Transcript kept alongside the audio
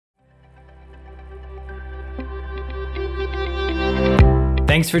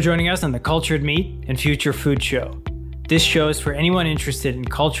Thanks for joining us on the Cultured Meat and Future Food Show. This show is for anyone interested in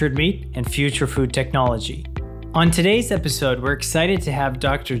cultured meat and future food technology. On today's episode, we're excited to have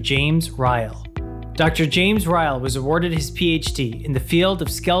Dr. James Ryall. Dr. James Ryall was awarded his PhD in the field of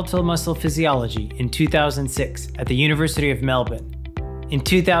skeletal muscle physiology in 2006 at the University of Melbourne. In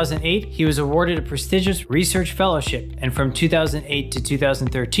 2008, he was awarded a prestigious research fellowship, and from 2008 to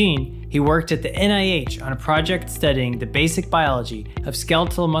 2013, he worked at the NIH on a project studying the basic biology of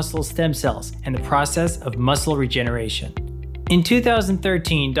skeletal muscle stem cells and the process of muscle regeneration. In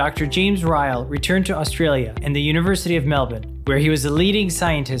 2013, Dr. James Ryall returned to Australia and the University of Melbourne, where he was a leading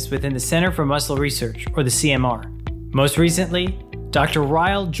scientist within the Centre for Muscle Research, or the CMR. Most recently, Dr.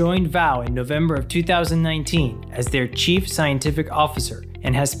 Ryall joined Vow in November of 2019 as their Chief Scientific Officer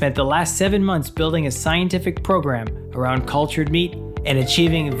and has spent the last 7 months building a scientific program around cultured meat and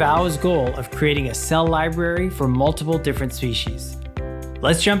achieving Vow's goal of creating a cell library for multiple different species.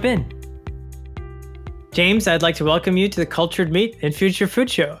 Let's jump in. James, I'd like to welcome you to the Cultured Meat and Future Food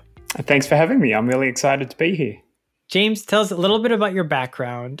Show. Thanks for having me. I'm really excited to be here. James, tell us a little bit about your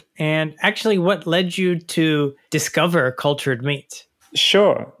background and actually what led you to discover cultured meat.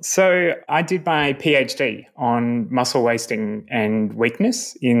 Sure. So I did my PhD on muscle wasting and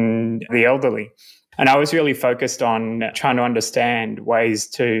weakness in the elderly. And I was really focused on trying to understand ways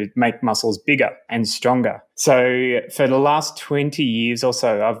to make muscles bigger and stronger. So for the last 20 years or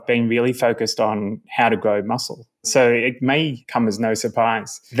so, I've been really focused on how to grow muscle. So it may come as no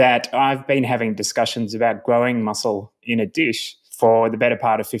surprise that I've been having discussions about growing muscle in a dish for the better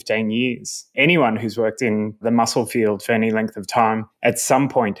part of 15 years. Anyone who's worked in the muscle field for any length of time at some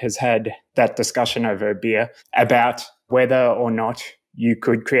point has had that discussion over a beer about whether or not you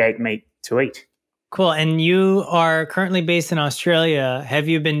could create meat to eat. Cool. And you are currently based in Australia. Have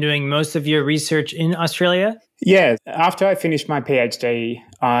you been doing most of your research in Australia? Yeah. After I finished my PhD,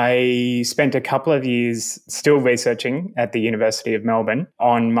 I spent a couple of years still researching at the University of Melbourne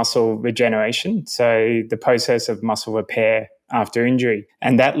on muscle regeneration, so the process of muscle repair after injury.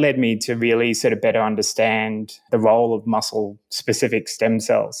 And that led me to really sort of better understand the role of muscle-specific stem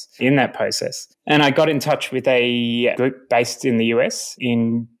cells in that process. And I got in touch with a group based in the US,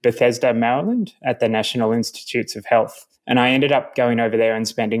 in Bethesda, Maryland, at the National Institutes of Health. And I ended up going over there and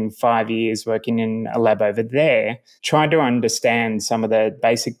spending 5 years working in a lab over there, trying to understand some of the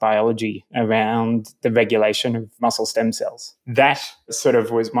basic biology around the regulation of muscle stem cells. That sort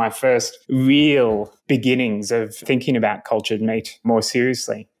of was my first real beginnings of thinking about cultured meat more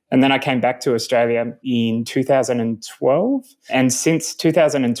seriously. And then I came back to Australia in 2012. And since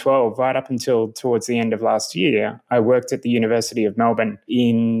 2012, right up until towards the end of last year, I worked at the University of Melbourne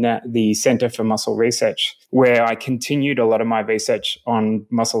in the Centre for Muscle Research, where I continued a lot of my research on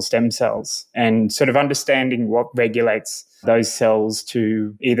muscle stem cells and sort of understanding what regulates those cells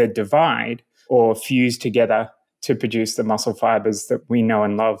to either divide or fuse together to produce the muscle fibers that we know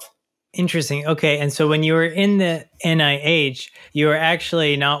and love. Interesting. Okay. And so when you were in the NIH, you were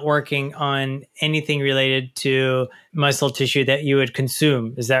actually not working on anything related to muscle tissue that you would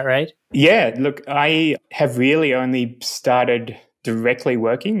consume. Is that right? Yeah. Look, I have really only started directly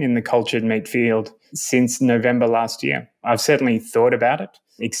working in the cultured meat field since November last year. I've certainly thought about it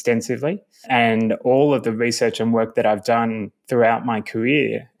extensively, and all of the research and work that I've done throughout my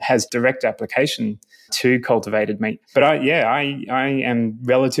career has direct application to cultivated meat. But I am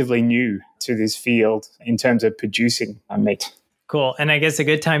relatively new to this field in terms of producing meat. Cool. And I guess a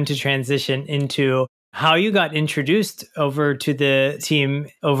good time to transition into how you got introduced over to the team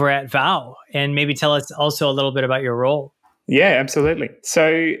over at Vow, and maybe tell us also a little bit about your role. Yeah, absolutely.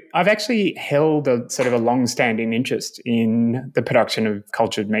 So I've actually held a sort of a long-standing interest in the production of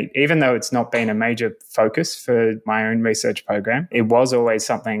cultured meat, even though it's not been a major focus for my own research program. It was always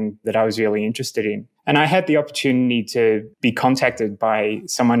something that I was really interested in. And I had the opportunity to be contacted by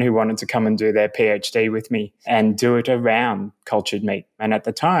someone who wanted to come and do their PhD with me and do it around cultured meat. And at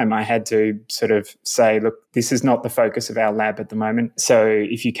the time, I had to sort of say, look, this is not the focus of our lab at the moment. So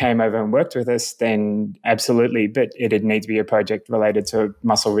if you came over and worked with us, then absolutely, but it'd need to be a project related to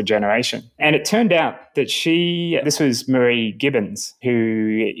muscle regeneration. And it turned out that this was Marie Gibbons,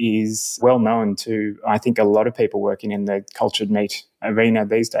 who is well known to, I think, a lot of people working in the cultured meat arena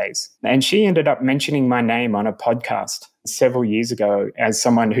these days. And she ended up mentioning my name on a podcast several years ago as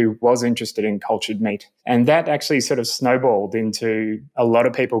someone who was interested in cultured meat. And that actually sort of snowballed into a lot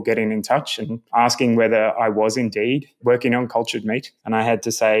of people getting in touch and asking whether I was indeed working on cultured meat. And I had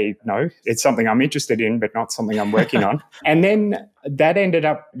to say, no, it's something I'm interested in, but not something I'm working on. And then that ended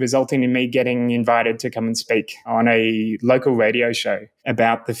up resulting in me getting invited to come and speak on a local radio show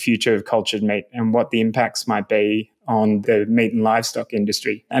about the future of cultured meat and what the impacts might be on the meat and livestock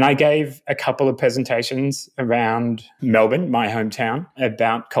industry. And I gave a couple of presentations around Melbourne, my hometown,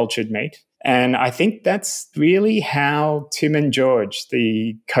 about cultured meat. And I think that's really how Tim and George,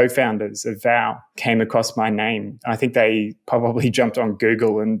 the co-founders of Vow, came across my name. I think they probably jumped on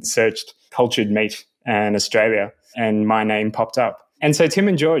Google and searched cultured meat and Australia, and my name popped up. And so Tim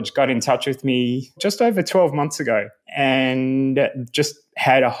and George got in touch with me just over 12 months ago and just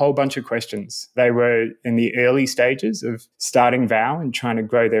had a whole bunch of questions. They were in the early stages of starting Vow and trying to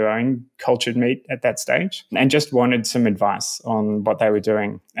grow their own cultured meat at that stage, and just wanted some advice on what they were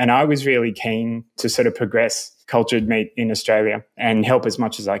doing. And I was really keen to sort of progress cultured meat in Australia and help as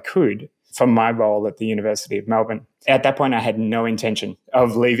much as I could from my role at the University of Melbourne. At that point, I had no intention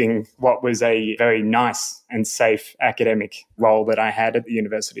of leaving what was a very nice and safe academic role that I had at the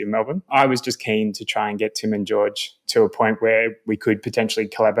University of Melbourne. I was just keen to try and get Tim and George to a point where we could potentially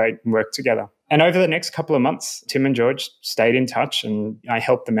collaborate and work together. And over the next couple of months, Tim and George stayed in touch, and I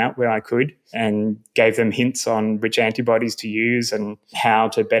helped them out where I could and gave them hints on which antibodies to use and how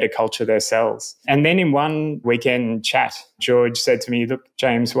to better culture their cells. And then in one weekend chat, George said to me, "Look,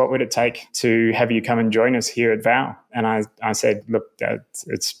 James, what would it take to have you come and join us here at Vow?" And I said, "Look,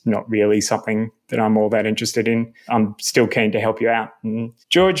 it's not really something that I'm all that interested in. I'm still keen to help you out." And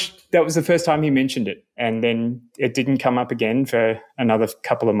George, that was the first time he mentioned it. And then it didn't come up again for another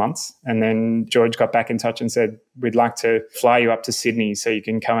couple of months. And then George got back in touch and said, "We'd like to fly you up to Sydney so you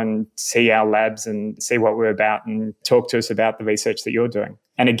can come and see our labs and see what we're about and talk to us about the research that you're doing."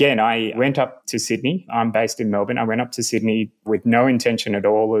 And again, I went up to Sydney. I'm based in Melbourne. I went up to Sydney with no intention at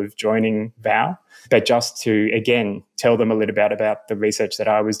all of joining Vow, but just to, again, tell them a little bit about the research that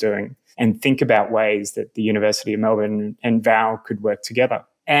I was doing and think about ways that the University of Melbourne and Vow could work together.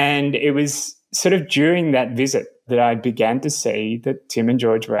 And it was sort of during that visit that I began to see that Tim and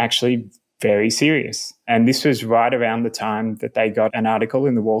George were actually very serious. And this was right around the time that they got an article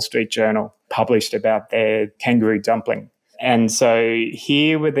in the Wall Street Journal published about their kangaroo dumpling. And so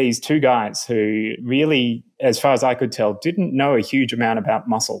here were these two guys who really, as far as I could tell, didn't know a huge amount about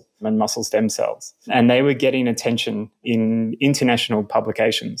muscle and muscle stem cells. And they were getting attention in international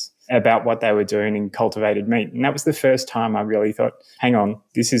publications about what they were doing in cultivated meat. And that was the first time I really thought, hang on,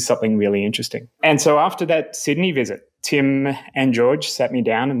 this is something really interesting. And so after that Sydney visit, Tim and George sat me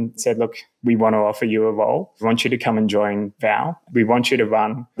down and said, "Look, we want to offer you a role. We want you to come and join Vow. We want you to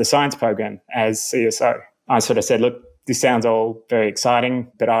run the science program as CSO." I sort of said, "Look, this sounds all very exciting,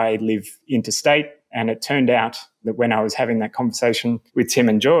 but I live interstate." And it turned out that when I was having that conversation with Tim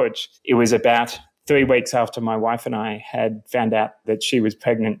and George, it was about 3 weeks after my wife and I had found out that she was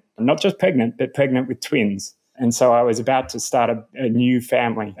pregnant, not just pregnant, but pregnant with twins. And so I was about to start a new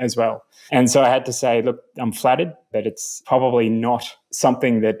family as well. And so I had to say, "Look, I'm flattered, but it's probably not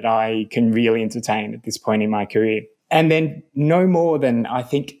something that I can really entertain at this point in my career." And then no more than, I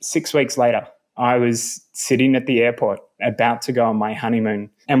think, 6 weeks later, I was sitting at the airport about to go on my honeymoon.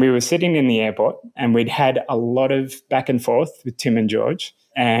 And we were sitting in the airport and we'd had a lot of back and forth with Tim and George.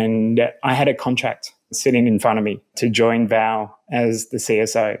 And I had a contract sitting in front of me to join Vow as the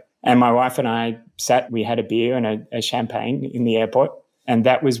CSO. And my wife and I sat, we had a beer and a champagne in the airport. And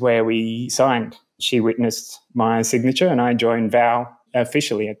that was where we signed. She witnessed my signature and I joined Vow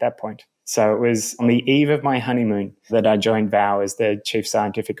officially at that point. So it was on the eve of my honeymoon that I joined Vow as the Chief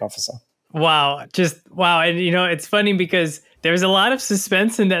Scientific Officer. Wow. Just wow. And, it's funny because there was a lot of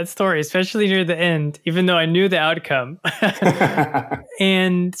suspense in that story, especially near the end, even though I knew the outcome.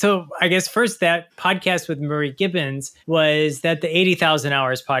 And so I guess first, that podcast with Marie Gibbons, was that the 80,000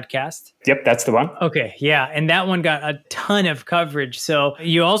 Hours podcast? Yep, that's the one. Okay. Yeah. And that one got a ton of coverage. So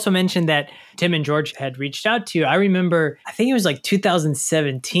you also mentioned that Tim and George had reached out to you. I remember, I think it was like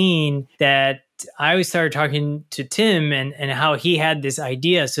 2017 that I started talking to Tim and how he had this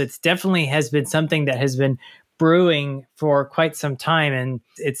idea. So it's definitely has been something that has been brewing for quite some time. And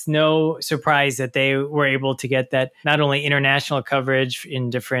it's no surprise that they were able to get that not only international coverage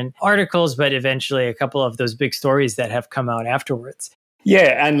in different articles, but eventually a couple of those big stories that have come out afterwards.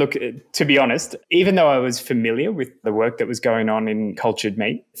 Yeah. And look, to be honest, even though I was familiar with the work that was going on in cultured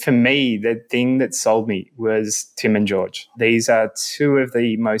meat, for me, the thing that sold me was Tim and George. These are two of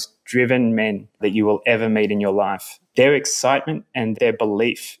the most driven men that you will ever meet in your life. Their excitement and their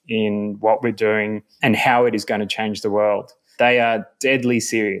belief in what we're doing and how it is going to change the world. They are deadly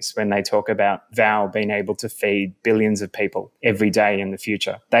serious when they talk about Vow being able to feed billions of people every day in the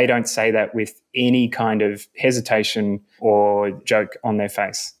future. They don't say that with any kind of hesitation or joke on their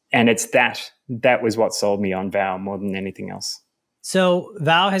face. And it's that was what sold me on Vow more than anything else. So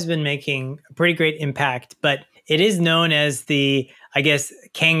Vow has been making a pretty great impact, but it is known as the, I guess,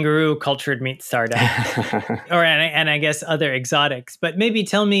 kangaroo cultured meat startup, and I guess other exotics. But maybe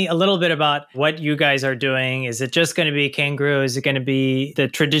tell me a little bit about what you guys are doing. Is it just going to be kangaroo? Is it going to be the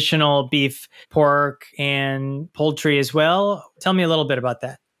traditional beef, pork, and poultry as well? Tell me a little bit about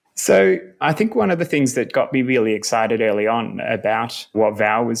that. So I think one of the things that got me really excited early on about what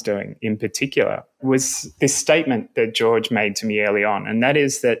Vow was doing in particular was this statement that George made to me early on, and that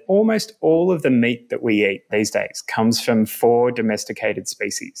is that almost all of the meat that we eat these days comes from 4 domesticated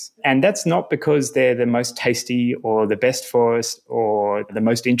species. And that's not because they're the most tasty or the best for us or the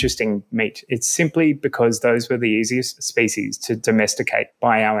most interesting meat. It's simply because those were the easiest species to domesticate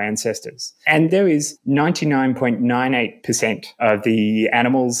by our ancestors. And there is 99.98% of the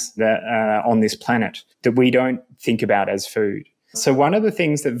animals that are on this planet that we don't think about as food. So one of the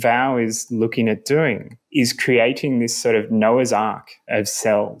things that Vow is looking at doing is creating this sort of Noah's Ark of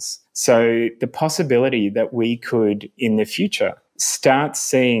cells. So the possibility that we could, in the future, start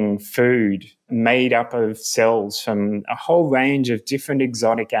seeing food made up of cells from a whole range of different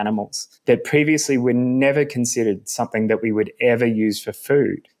exotic animals that previously were never considered something that we would ever use for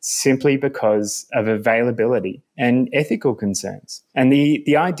food, simply because of availability and ethical concerns. And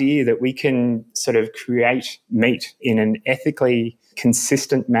the idea that we can sort of create meat in an ethically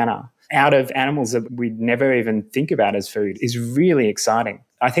consistent manner out of animals that we'd never even think about as food is really exciting.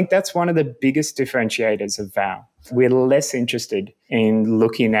 I think that's one of the biggest differentiators of Vow. We're less interested in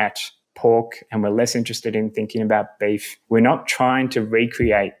looking at pork and we're less interested in thinking about beef. We're not trying to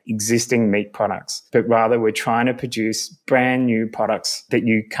recreate existing meat products, but rather we're trying to produce brand new products that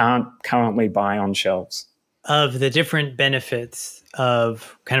you can't currently buy on shelves. Of the different benefits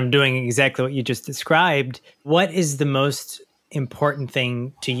of kind of doing exactly what you just described, what is the most important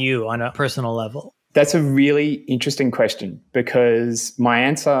thing to you on a personal level? That's a really interesting question because my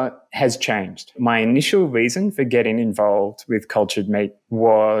answer has changed. My initial reason for getting involved with cultured meat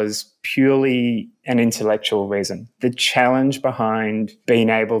was purely an intellectual reason. The challenge behind being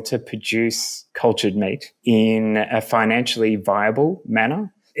able to produce cultured meat in a financially viable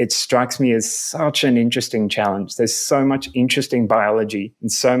manner, it strikes me as such an interesting challenge. There's so much interesting biology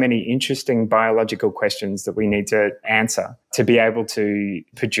and so many interesting biological questions that we need to answer to be able to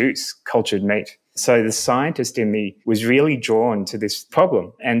produce cultured meat. So the scientist in me was really drawn to this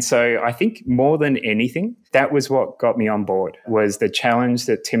problem. And so I think more than anything, that was what got me on board, was the challenge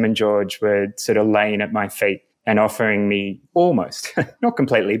that Tim and George were sort of laying at my feet and offering me almost, not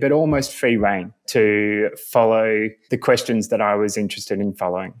completely, but almost free rein to follow the questions that I was interested in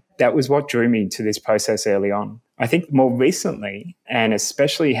following. That was what drew me to this process early on. I think more recently, and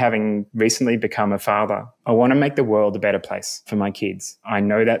especially having recently become a father, I want to make the world a better place for my kids. I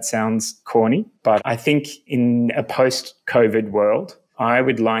know that sounds corny, but I think in a post-COVID world, I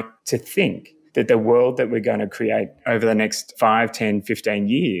would like to think that the world that we're going to create over the next 5, 10, 15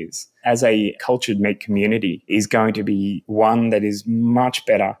 years as a cultured meat community is going to be one that is much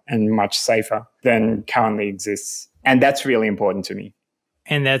better and much safer than currently exists. And that's really important to me.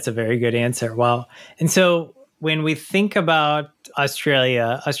 And that's a very good answer. Wow. And so when we think about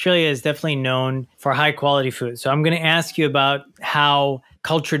Australia, Australia is definitely known for high quality food. So I'm going to ask you about how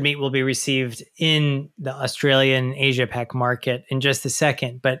cultured meat will be received in the Australian Asia Pac market in just a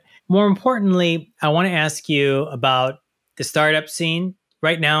second. But more importantly, I want to ask you about the startup scene.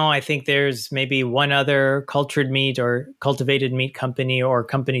 Right now, I think there's maybe one other cultured meat or cultivated meat company or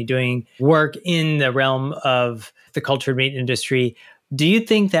company doing work in the realm of the cultured meat industry. Do you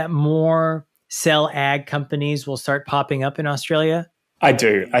think that more cell ag companies will start popping up in Australia? I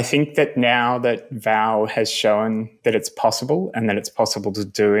do. I think that now that Vow has shown that it's possible and that it's possible to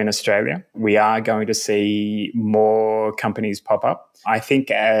do in Australia, we are going to see more companies pop up. I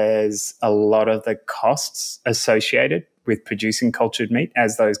think as a lot of the costs associated with producing cultured meat,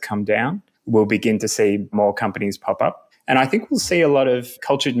 as those come down, we'll begin to see more companies pop up. And I think we'll see a lot of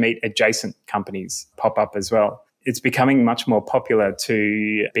cultured meat adjacent companies pop up as well. It's becoming much more popular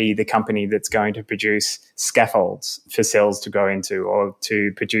to be the company that's going to produce scaffolds for cells to grow into, or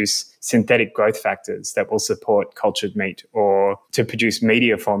to produce synthetic growth factors that will support cultured meat, or to produce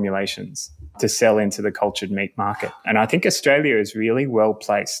media formulations to sell into the cultured meat market. And I think Australia is really well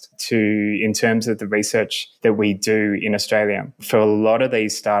placed in terms of the research that we do in Australia, for a lot of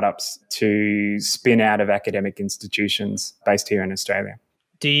these startups to spin out of academic institutions based here in Australia.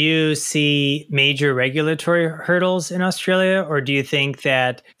 Do you see major regulatory hurdles in Australia, or do you think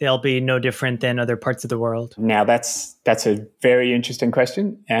that they'll be no different than other parts of the world? Now, that's a very interesting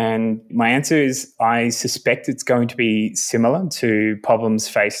question. And my answer is I suspect it's going to be similar to problems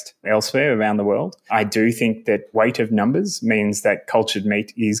faced elsewhere around the world. I do think that weight of numbers means that cultured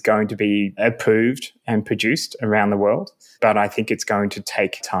meat is going to be approved and produced around the world, but I think it's going to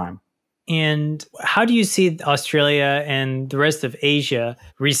take time. And how do you see Australia and the rest of Asia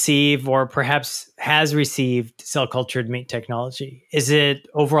receive, or perhaps has received, cell cultured meat technology? Is it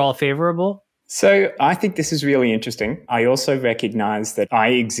overall favorable? So I think this is really interesting. I also recognize that I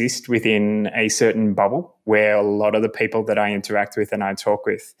exist within a certain bubble where a lot of the people that I interact with and I talk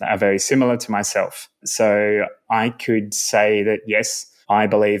with are very similar to myself. So I could say that, yes, I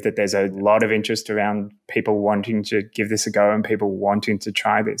believe that there's a lot of interest around people wanting to give this a go and people wanting to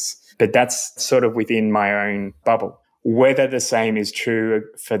try this. But that's sort of within my own bubble. Whether the same is true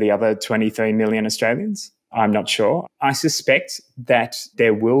for the other 23 million Australians, I'm not sure. I suspect that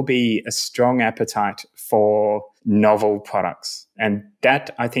there will be a strong appetite for novel products. And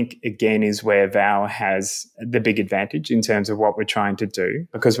that, I think, again, is where Vow has the big advantage in terms of what we're trying to do,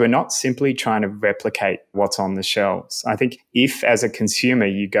 because we're not simply trying to replicate what's on the shelves. I think if, as a consumer,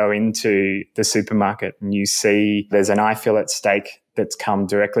 you go into the supermarket and you see there's an eye fillet steak that's come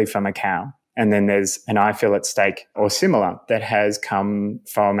directly from a cow, and then there's an eye fillet steak or similar that has come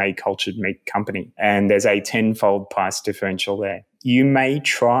from a cultured meat company, and there's a tenfold price differential there. You may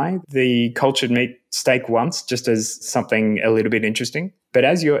try the cultured meat steak once just as something a little bit interesting, but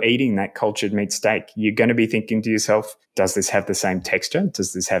as you're eating that cultured meat steak, you're going to be thinking to yourself, does this have the same texture?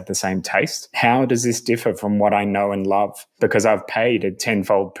 Does this have the same taste? How does this differ from what I know and love? Because I've paid a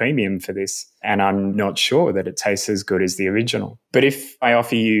tenfold premium for this, and I'm not sure that it tastes as good as the original. But if I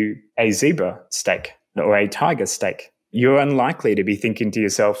offer you a zebra steak or a tiger steak, you're unlikely to be thinking to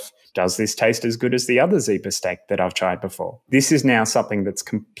yourself, does this taste as good as the other zebra steak that I've tried before? This is now something that's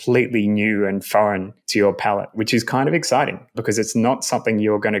completely new and foreign to your palate, which is kind of exciting because it's not something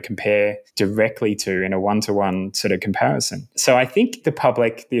you're going to compare directly to in a one-to-one sort of comparison. So I think the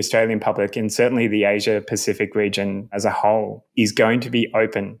public, the Australian public, and certainly the Asia Pacific region as a whole is going to be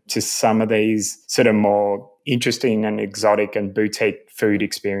open to some of these sort of more interesting and exotic and boutique food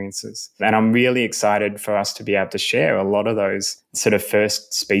experiences. And I'm really excited for us to be able to share a lot of those sort of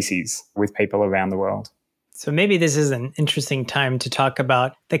first species with people around the world. So maybe this is an interesting time to talk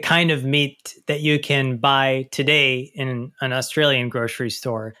about the kind of meat that you can buy today in an Australian grocery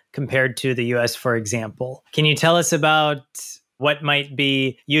store compared to the US, for example. Can you tell us about what might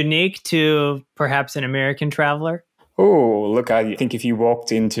be unique to perhaps an American traveler? Oh, look, I think if you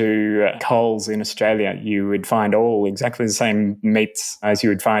walked into Coles in Australia, you would find all exactly the same meats as you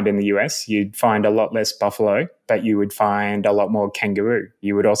would find in the US. You'd find a lot less buffalo, but you would find a lot more kangaroo.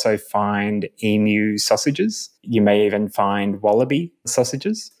 You would also find emu sausages. You may even find wallaby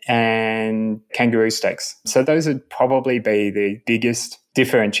sausages and kangaroo steaks. So those would probably be the biggest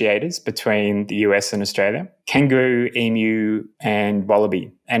differentiators between the US and Australia: kangaroo, emu, and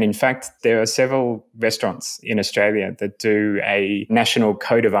wallaby. And in fact, there are several restaurants in Australia that do a national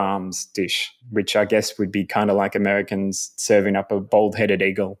coat of arms dish, which I guess would be kind of like Americans serving up a bald-headed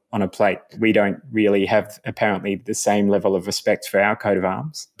eagle on a plate. We don't really have apparently the same level of respect for our coat of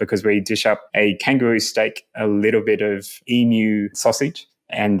arms because we dish up a kangaroo steak, a little bit of emu sausage,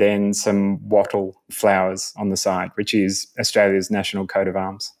 and then some wattle flowers on the side, which is Australia's national coat of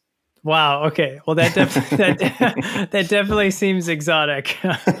arms. Wow. Okay. Well, that definitely seems exotic.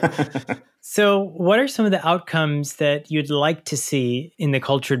 So what are some of the outcomes that you'd like to see in the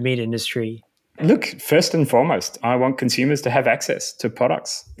cultured meat industry? Look, first and foremost, I want consumers to have access to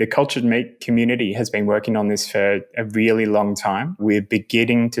products. The cultured meat community has been working on this for a really long time. We're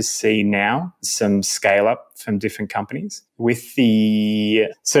beginning to see now some scale up from different companies with the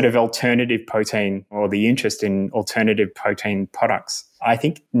sort of alternative protein or the interest in alternative protein products. I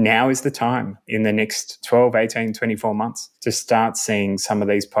think now is the time in the next 12, 18, 24 months to start seeing some of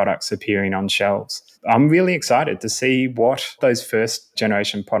these products appearing on shelves. I'm really excited to see what those first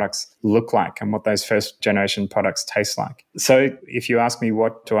generation products look like and what those first generation products taste like. So if you ask me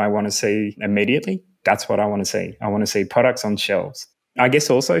what do I want to see immediately, that's what I want to see. I want to see products on shelves. I guess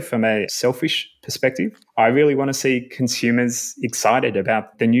also from a selfish perspective, I really want to see consumers excited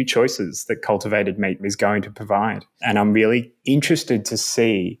about the new choices that cultivated meat is going to provide. And I'm really interested to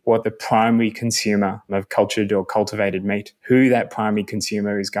see what the primary consumer of cultured or cultivated meat, who that primary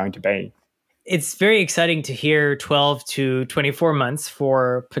consumer is going to be. It's very exciting to hear 12 to 24 months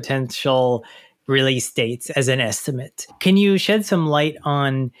for potential release dates as an estimate. Can you shed some light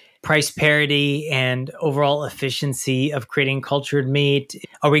on price parity and overall efficiency of creating cultured meat?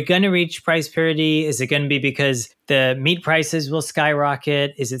 Are we going to reach price parity? Is it going to be because the meat prices will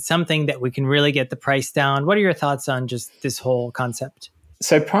skyrocket? Is it something that we can really get the price down? What are your thoughts on just this whole concept?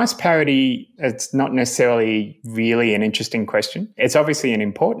 So price parity, it's not necessarily really an interesting question. It's obviously an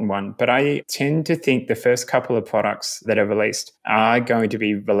important one, but I tend to think the first couple of products that are released are going to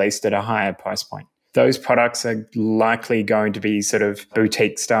be released at a higher price point. Those products are likely going to be sort of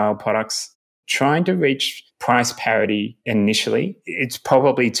boutique style products. Trying to reach price parity initially, it's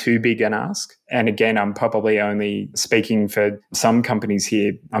probably too big an ask. And again, I'm probably only speaking for some companies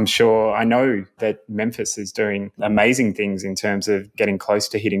here. I know that Memphis is doing amazing things in terms of getting close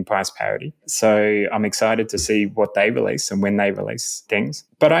to hitting price parity. So I'm excited to see what they release and when they release things.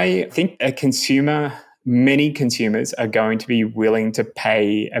 But I think many consumers are going to be willing to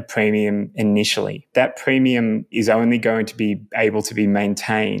pay a premium initially. That premium is only going to be able to be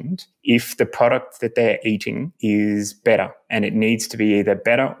maintained if the product that they're eating is better, and it needs to be either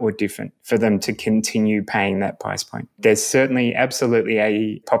better or different for them to continue paying that price point. There's certainly absolutely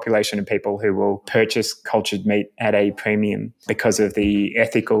a population of people who will purchase cultured meat at a premium because of the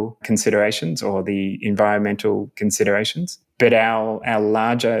ethical considerations or the environmental considerations. But our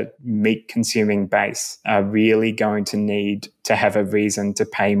larger meat consuming base are really going to need to have a reason to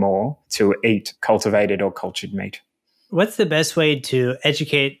pay more to eat cultivated or cultured meat. What's the best way to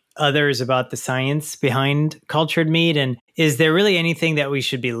educate others about the science behind cultured meat? And is there really anything that we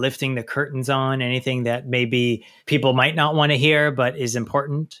should be lifting the curtains on? Anything that maybe people might not want to hear, but is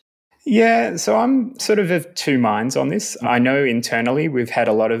important? Yeah, so I'm sort of two minds on this. I know internally we've had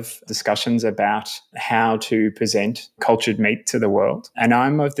a lot of discussions about how to present cultured meat to the world. And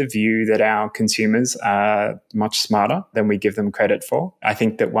I'm of the view that our consumers are much smarter than we give them credit for. I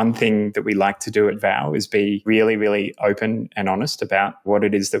think that one thing that we like to do at Vow is be really, really open and honest about what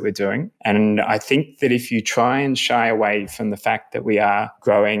it is that we're doing. And I think that if you try and shy away from the fact that we are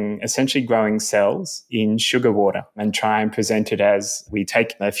essentially growing cells in sugar water and try and present it as we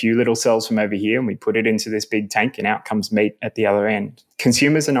take a few little cells from over here and we put it into this big tank and out comes meat at the other end.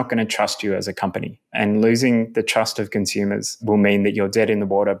 Consumers are not going to trust you as a company, and losing the trust of consumers will mean that you're dead in the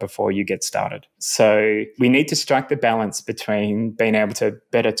water before you get started. So we need to strike the balance between being able to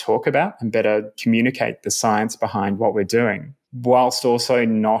better talk about and better communicate the science behind what we're doing, whilst also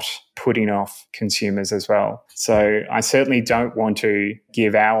not putting off consumers as well. So I certainly don't want to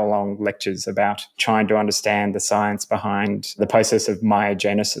give hour-long lectures about trying to understand the science behind the process of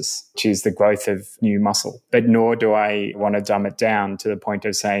myogenesis, which is the growth of new muscle. But nor do I want to dumb it down to the point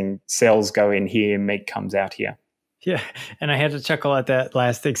of saying cells go in here, meat comes out here. Yeah, and I had to chuckle at that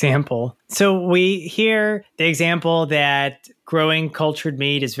last example. So we hear the example that growing cultured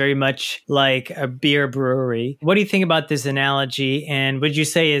meat is very much like a beer brewery. What do you think about this analogy? And would you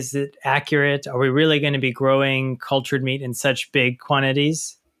say, is it accurate? Are we really going to be growing cultured meat in such big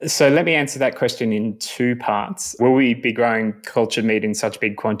quantities? So let me answer that question in two parts. Will we be growing cultured meat in such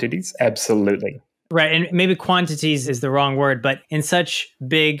big quantities? Absolutely. Right, and maybe quantities is the wrong word, but in such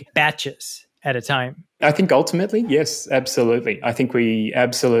big batches at a time. I think ultimately, yes, absolutely. I think we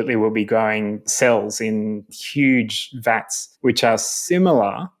absolutely will be growing cells in huge vats, which are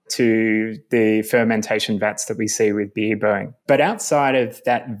similar to the fermentation vats that we see with beer brewing. But outside of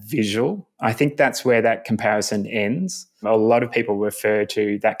that visual, I think that's where that comparison ends. A lot of people refer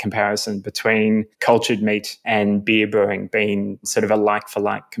to that comparison between cultured meat and beer brewing being sort of a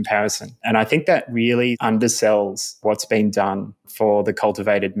like-for-like comparison. And I think that really undersells what's been done for the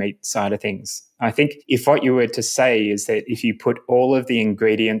cultivated meat side of things. I think if what you were to say is that if you put all of the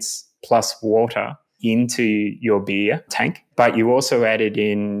ingredients plus water into your beer tank, but you also added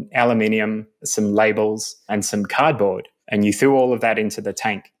in aluminium, some labels and some cardboard, and you threw all of that into the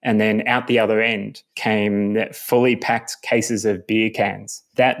tank, and then out the other end came fully packed cases of beer cans,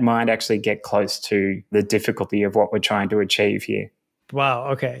 that might actually get close to the difficulty of what we're trying to achieve here. Wow.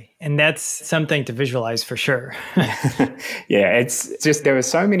 Okay. And that's something to visualize for sure. Yeah, it's just there are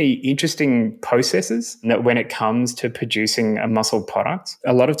so many interesting processes that when it comes to producing a muscle product,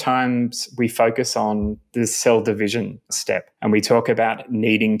 a lot of times we focus on the cell division step and we talk about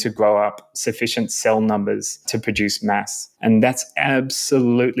needing to grow up sufficient cell numbers to produce mass. And that's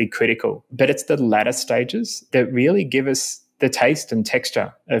absolutely critical. But it's the latter stages that really give us the taste and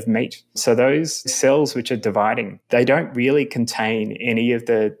texture of meat. So those cells which are dividing, they don't really contain any of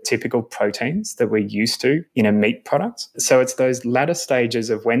the typical proteins that we're used to in a meat product. So it's those latter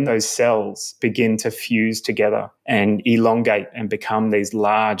stages of when those cells begin to fuse together and elongate and become these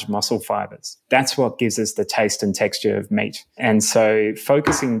large muscle fibers. That's what gives us the taste and texture of meat. And so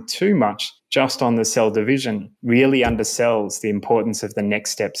focusing too much just on the cell division really undersells the importance of the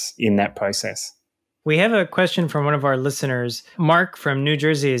next steps in that process. We have a question from one of our listeners. Mark from New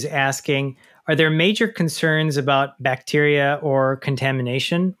Jersey is asking, are there major concerns about bacteria or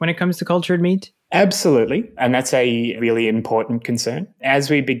contamination when it comes to cultured meat? Absolutely. And that's a really important concern.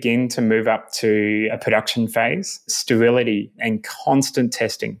 As we begin to move up to a production phase, sterility and constant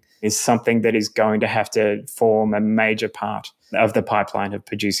testing is something that is going to have to form a major part of the pipeline of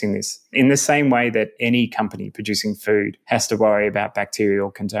producing this. In the same way that any company producing food has to worry about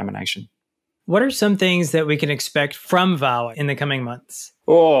bacterial contamination. What are some things that we can expect from Vow in the coming months?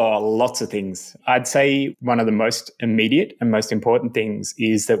 Oh, lots of things. I'd say one of the most immediate and most important things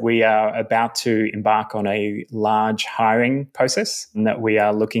is that we are about to embark on a large hiring process and that we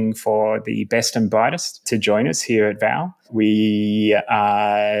are looking for the best and brightest to join us here at Vow. We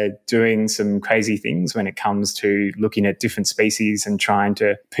are doing some crazy things when it comes to looking at different species and trying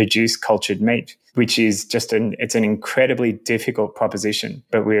to produce cultured meat, which is just it's an incredibly difficult proposition,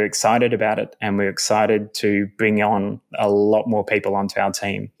 but we're excited about it and we're excited to bring on a lot more people onto our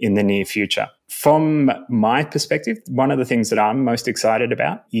team in the near future. From my perspective, one of the things that I'm most excited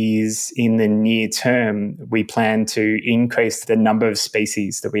about is in the near term, we plan to increase the number of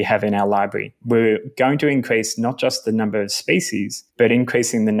species that we have in our library. We're going to increase not just the number of species, but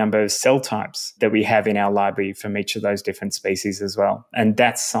increasing the number of cell types that we have in our library from each of those different species as well. And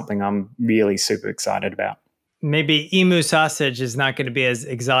that's something I'm really super excited about. Maybe emu sausage is not going to be as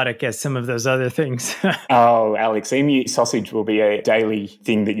exotic as some of those other things. Oh, Alex, emu sausage will be a daily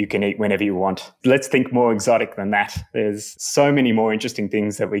thing that you can eat whenever you want. Let's think more exotic than that. There's so many more interesting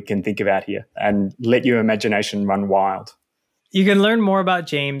things that we can think about here, and let your imagination run wild. You can learn more about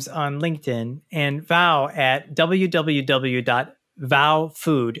James on LinkedIn and Vow at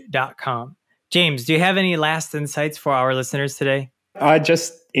www.vowfood.com. James, do you have any last insights for our listeners today? I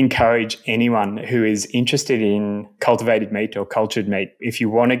just encourage anyone who is interested in cultivated meat or cultured meat, if you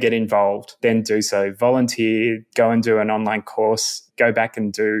want to get involved, then do so. Volunteer, go and do an online course, go back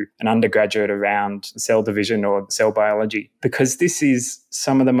and do an undergraduate around cell division or cell biology, because this is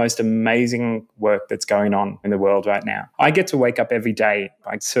some of the most amazing work that's going on in the world right now. I get to wake up every day.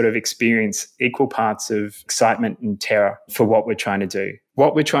 I sort of experience equal parts of excitement and terror for what we're trying to do.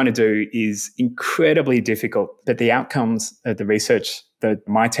 What we're trying to do is incredibly difficult, but the outcomes of the research that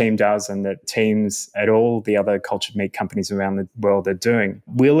my team does and that teams at all the other cultured meat companies around the world are doing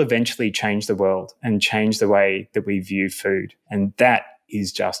will eventually change the world and change the way that we view food. And that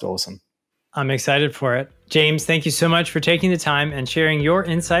is just awesome. I'm excited for it. James, thank you so much for taking the time and sharing your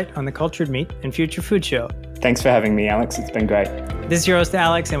insight on the Cultured Meat and Future Food Show. Thanks for having me, Alex. It's been great. This is your host,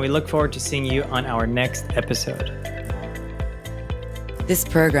 Alex, and we look forward to seeing you on our next episode. This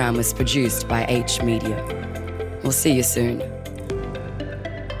program was produced by H Media. We'll see you soon.